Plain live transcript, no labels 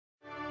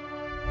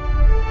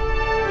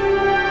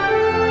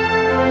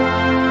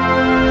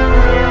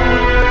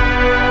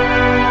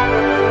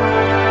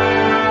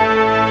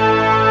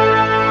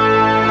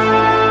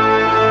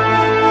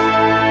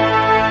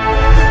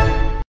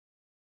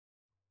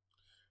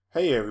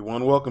Hey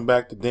everyone, welcome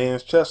back to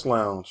Dan's Chess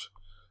Lounge.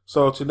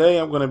 So today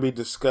I'm going to be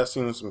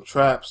discussing some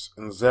traps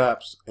and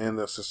zaps in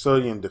the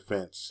Sicilian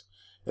Defense.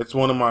 It's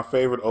one of my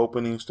favorite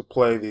openings to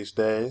play these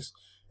days,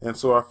 and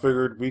so I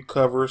figured we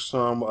cover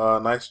some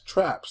nice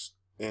traps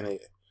in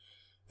it.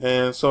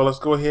 And so let's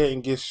go ahead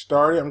and get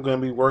started. I'm going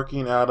to be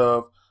working out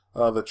of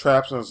the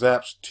Traps and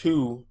Zaps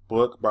 2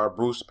 book by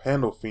Bruce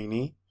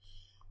Pandolfini.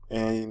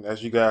 And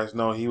as you guys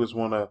know, he was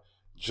one of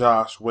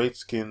Josh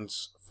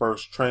Waitzkin's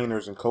first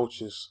trainers and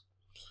coaches.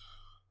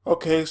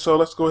 Okay, so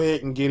let's go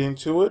ahead and get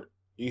into it.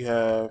 You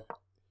have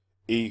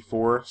e4,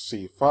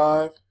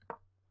 c5,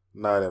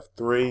 knight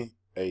f3,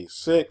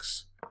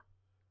 a6,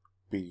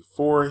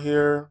 b4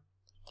 here.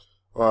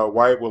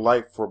 White would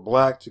like for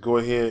black to go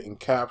ahead and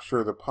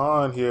capture the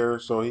pawn here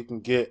so he can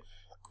get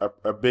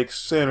a big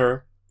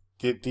center,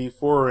 get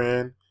d4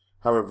 in,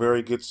 have a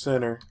very good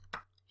center.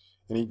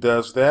 And he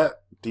does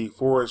that.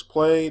 d4 is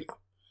played,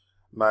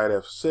 knight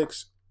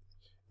f6,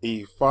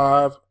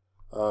 e5,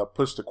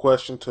 puts the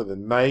question to the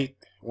knight.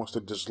 Wants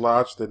to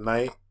dislodge the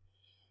knight,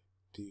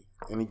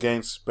 and he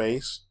gains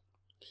space.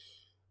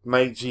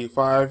 Knight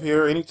g5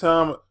 here.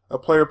 Anytime a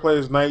player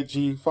plays knight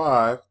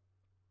g5,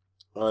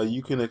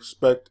 you can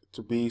expect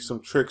to be some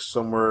tricks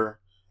somewhere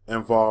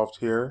involved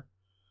here,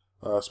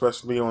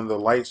 especially on the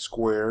light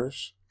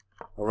squares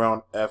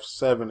around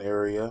f7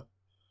 area.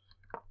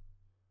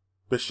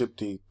 Bishop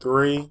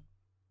d3.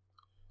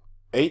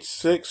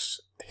 h6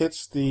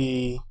 hits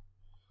the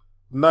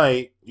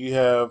knight. You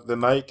have the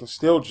knight can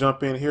still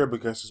jump in here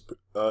because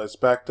it's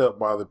backed up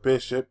by the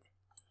bishop.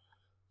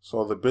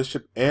 So the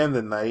bishop and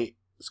the knight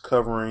is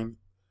covering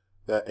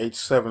that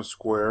h7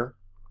 square.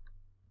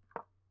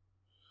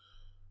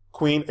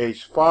 Queen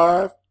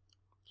h5.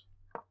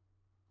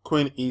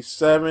 Queen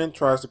e7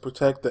 tries to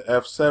protect the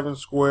f7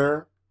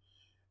 square.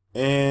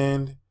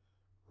 And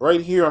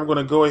right here I'm going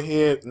to go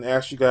ahead and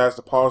ask you guys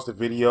to pause the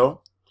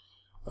video.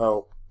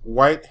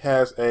 White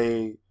has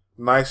a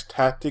nice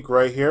tactic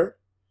right here.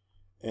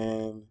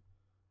 And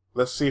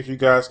let's see if you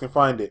guys can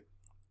find it.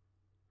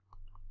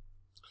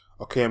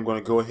 Okay, I'm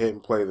going to go ahead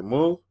and play the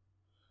move.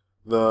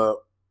 The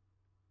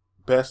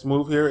best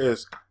move here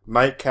is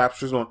knight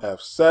captures on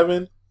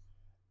f7.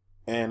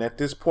 And at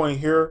this point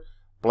here,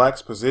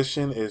 black's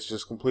position is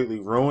just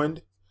completely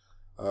ruined.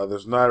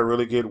 There's not a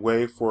really good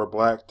way for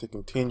black to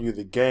continue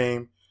the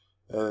game.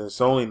 It's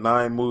only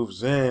 9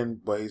 moves in,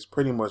 but he's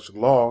pretty much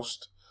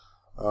lost.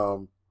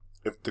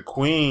 If the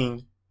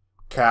queen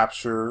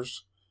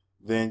captures,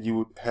 then you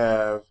would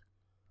have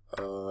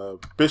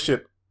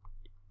bishop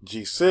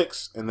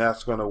g6, and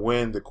that's going to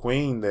win the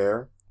queen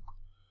there.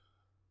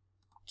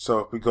 So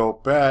if we go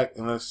back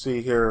and let's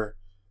see here,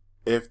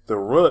 if the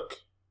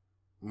rook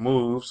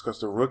moves, because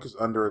the rook is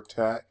under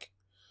attack,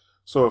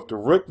 so if the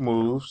rook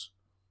moves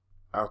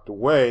out the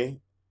way,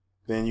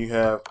 then you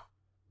have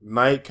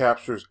knight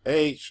captures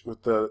h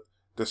with the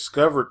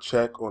discovered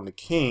check on the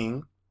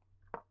king.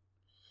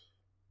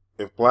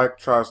 If black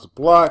tries to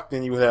block,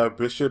 then you have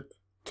bishop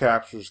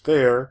captures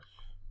there,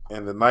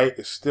 and the knight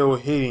is still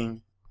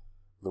hitting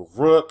the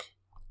rook.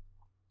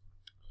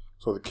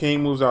 So the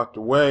king moves out the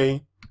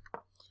way,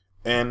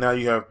 and now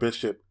you have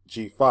bishop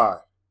g5.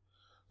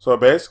 So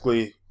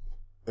basically,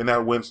 and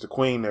that wins the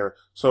queen there.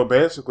 So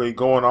basically,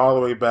 going all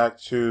the way back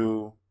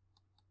to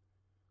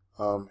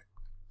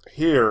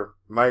here,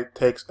 knight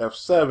takes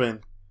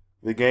f7,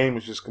 the game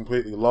is just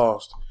completely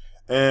lost.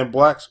 And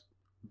black's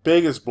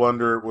biggest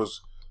blunder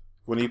was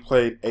when he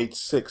played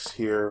h6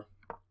 here.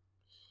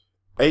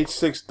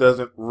 h6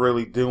 doesn't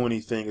really do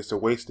anything. It's a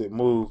wasted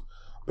move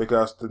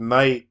because the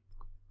knight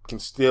can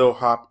still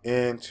hop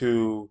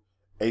into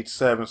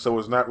h7, so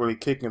it's not really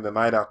kicking the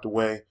knight out the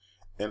way.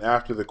 And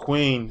after the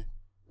queen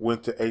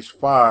went to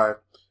h5,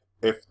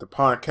 if the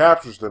pawn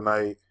captures the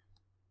knight,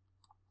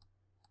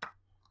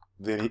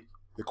 then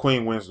the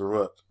queen wins the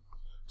rook.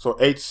 So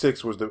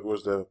h6 was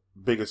the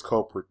biggest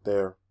culprit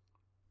there.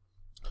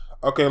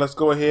 Okay, let's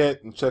go ahead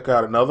and check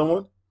out another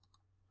one.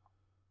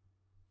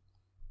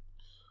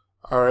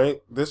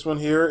 Alright, this one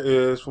here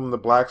is from the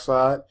black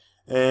side,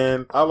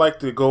 and I like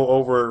to go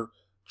over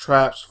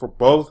traps for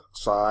both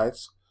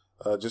sides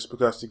just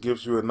because it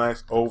gives you a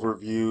nice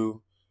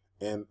overview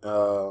and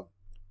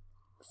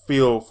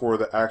feel for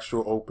the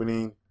actual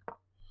opening.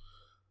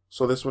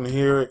 So this one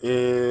here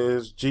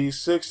is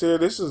g6 here.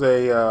 This is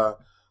a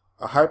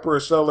hyper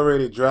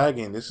accelerated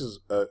dragon. This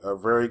is a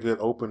very good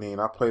opening.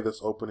 I play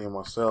this opening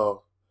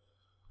myself.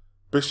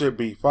 Bishop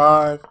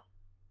b5,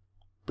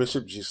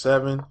 bishop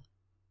g7,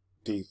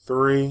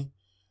 d3,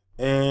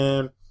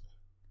 and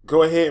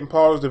go ahead and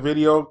pause the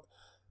video.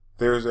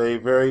 There's a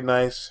very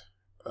nice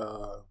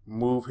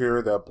move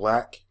here that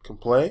black can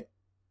play.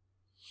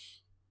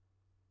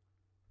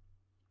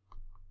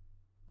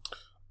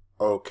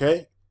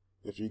 Okay,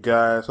 hope you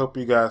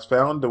guys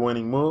found the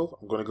winning move.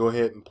 I'm going to go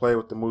ahead and play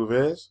what the move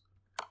is.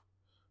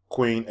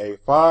 Queen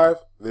a5.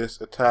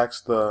 This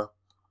attacks the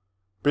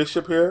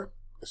bishop here.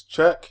 It's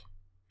check.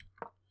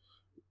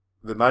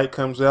 The knight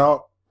comes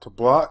out to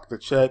block the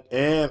check,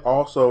 and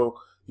also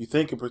you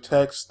think it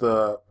protects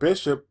the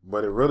bishop,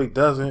 but it really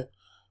doesn't,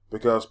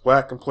 because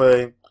black can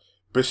play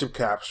Bishop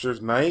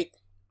captures knight.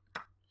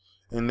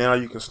 And now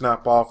you can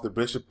snap off the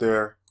bishop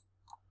there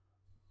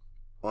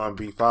on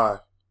b5.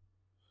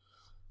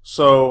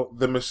 So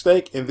the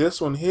mistake in this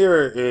one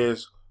here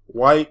is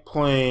white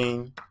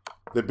playing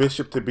the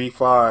bishop to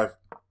b5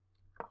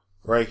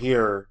 right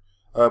here,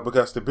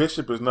 because the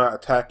bishop is not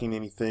attacking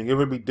anything. It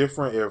would be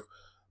different if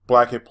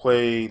black had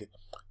played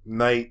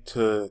knight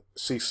to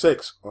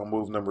c6 on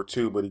move number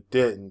 2, but he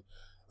didn't.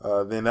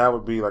 Then that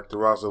would be like the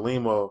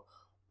Rosalimo.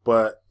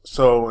 But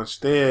so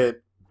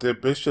instead, the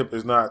bishop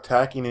is not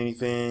attacking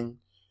anything,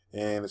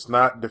 and it's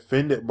not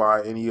defended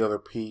by any other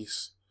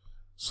piece.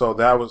 So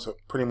that was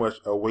pretty much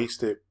a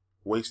wasted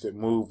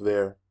move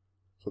there.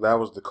 So that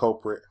was the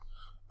culprit.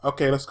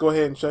 Okay, let's go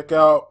ahead and check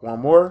out one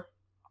more.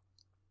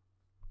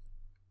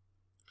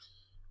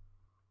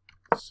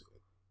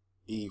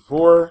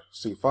 E4,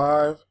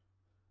 C5,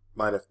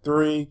 knight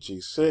F3,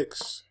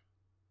 G6.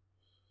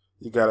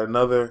 You got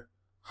another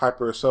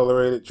hyper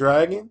accelerated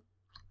dragon.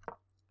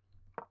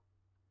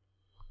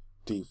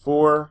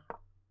 D4,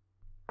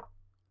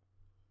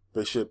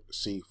 bishop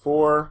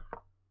C4.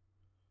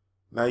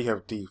 Now you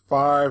have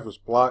D5,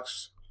 which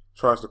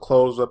tries to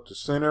close up the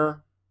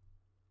center.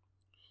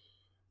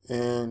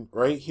 And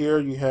right here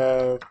you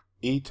have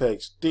E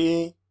takes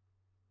D,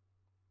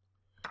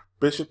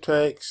 bishop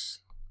takes,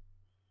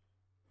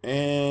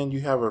 and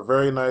you have a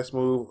very nice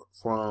move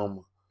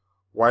from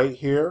white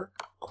here,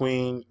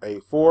 queen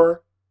A4.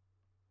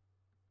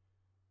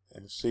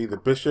 And see, the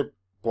bishop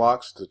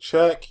blocks the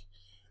check.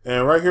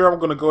 And right here I'm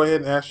going to go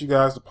ahead and ask you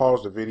guys to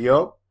pause the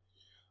video.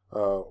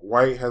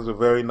 White has a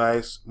very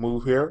nice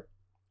move here.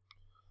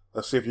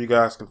 Let's see if you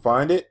guys can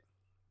find it.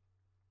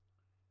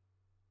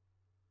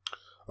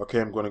 Okay,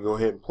 I'm going to go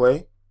ahead and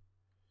play.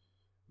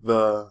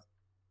 The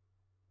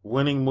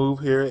winning move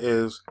here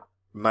is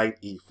knight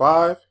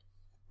E5.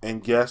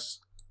 And yes,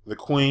 the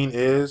queen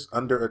is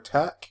under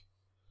attack.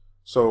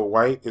 So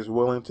white is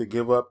willing to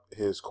give up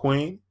his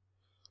queen.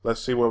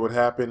 Let's see what would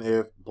happen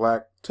if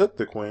black took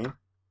the queen.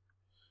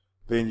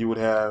 Then you would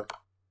have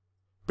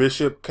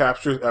bishop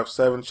captures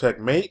F7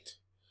 checkmate.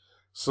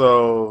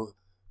 So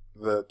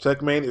the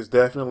checkmate is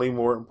definitely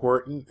more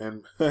important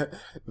than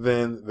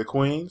the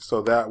queen.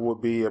 So that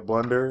would be a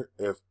blunder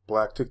if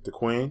black took the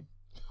queen.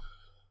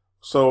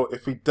 So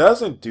if he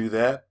doesn't do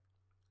that,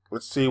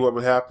 let's see what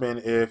would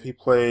happen if he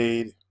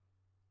played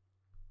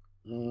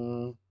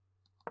queen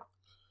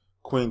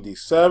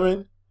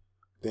D7.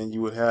 Then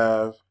you would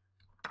have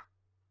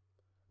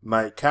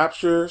knight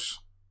captures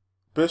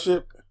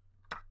bishop,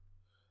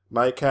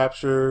 knight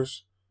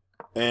captures,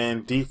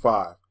 and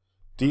D5.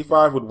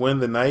 D5 would win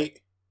the knight,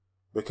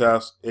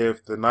 because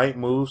if the knight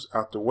moves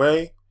out the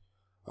way,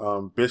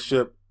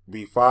 bishop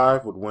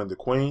B5 would win the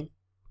queen.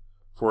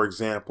 For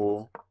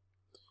example,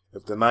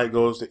 if the knight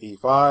goes to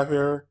E5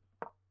 here,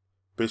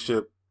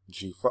 bishop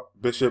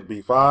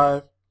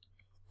B5,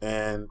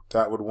 and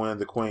that would win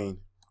the queen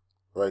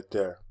right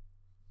there.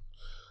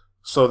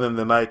 So then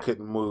the knight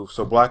couldn't move.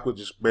 So black would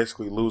just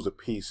basically lose a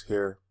piece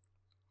here.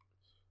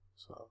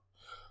 So,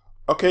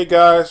 okay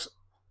guys,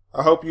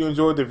 I hope you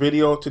enjoyed the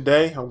video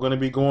today. I'm going to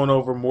be going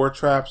over more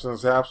traps and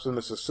zaps in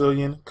the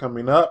Sicilian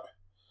coming up.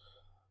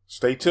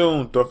 Stay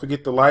tuned. Don't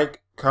forget to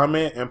like,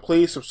 comment, and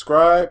please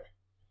subscribe.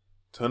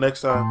 Till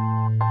next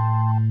time.